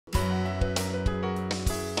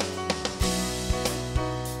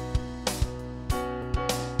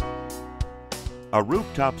A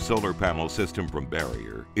rooftop solar panel system from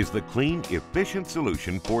Barrier is the clean, efficient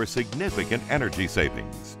solution for significant energy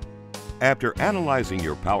savings. After analyzing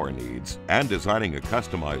your power needs and designing a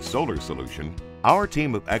customized solar solution, our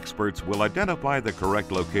team of experts will identify the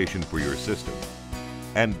correct location for your system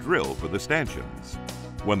and drill for the stanchions.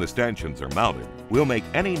 When the stanchions are mounted, we'll make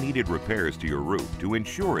any needed repairs to your roof to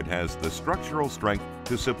ensure it has the structural strength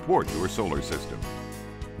to support your solar system.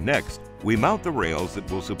 Next, we mount the rails that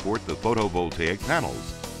will support the photovoltaic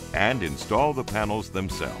panels and install the panels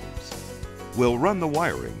themselves. We'll run the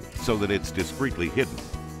wiring so that it's discreetly hidden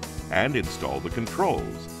and install the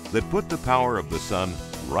controls that put the power of the sun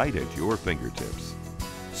right at your fingertips.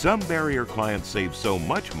 Some Barrier clients save so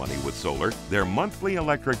much money with solar, their monthly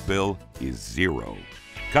electric bill is zero.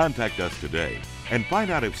 Contact us today and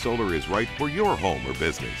find out if solar is right for your home or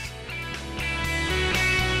business.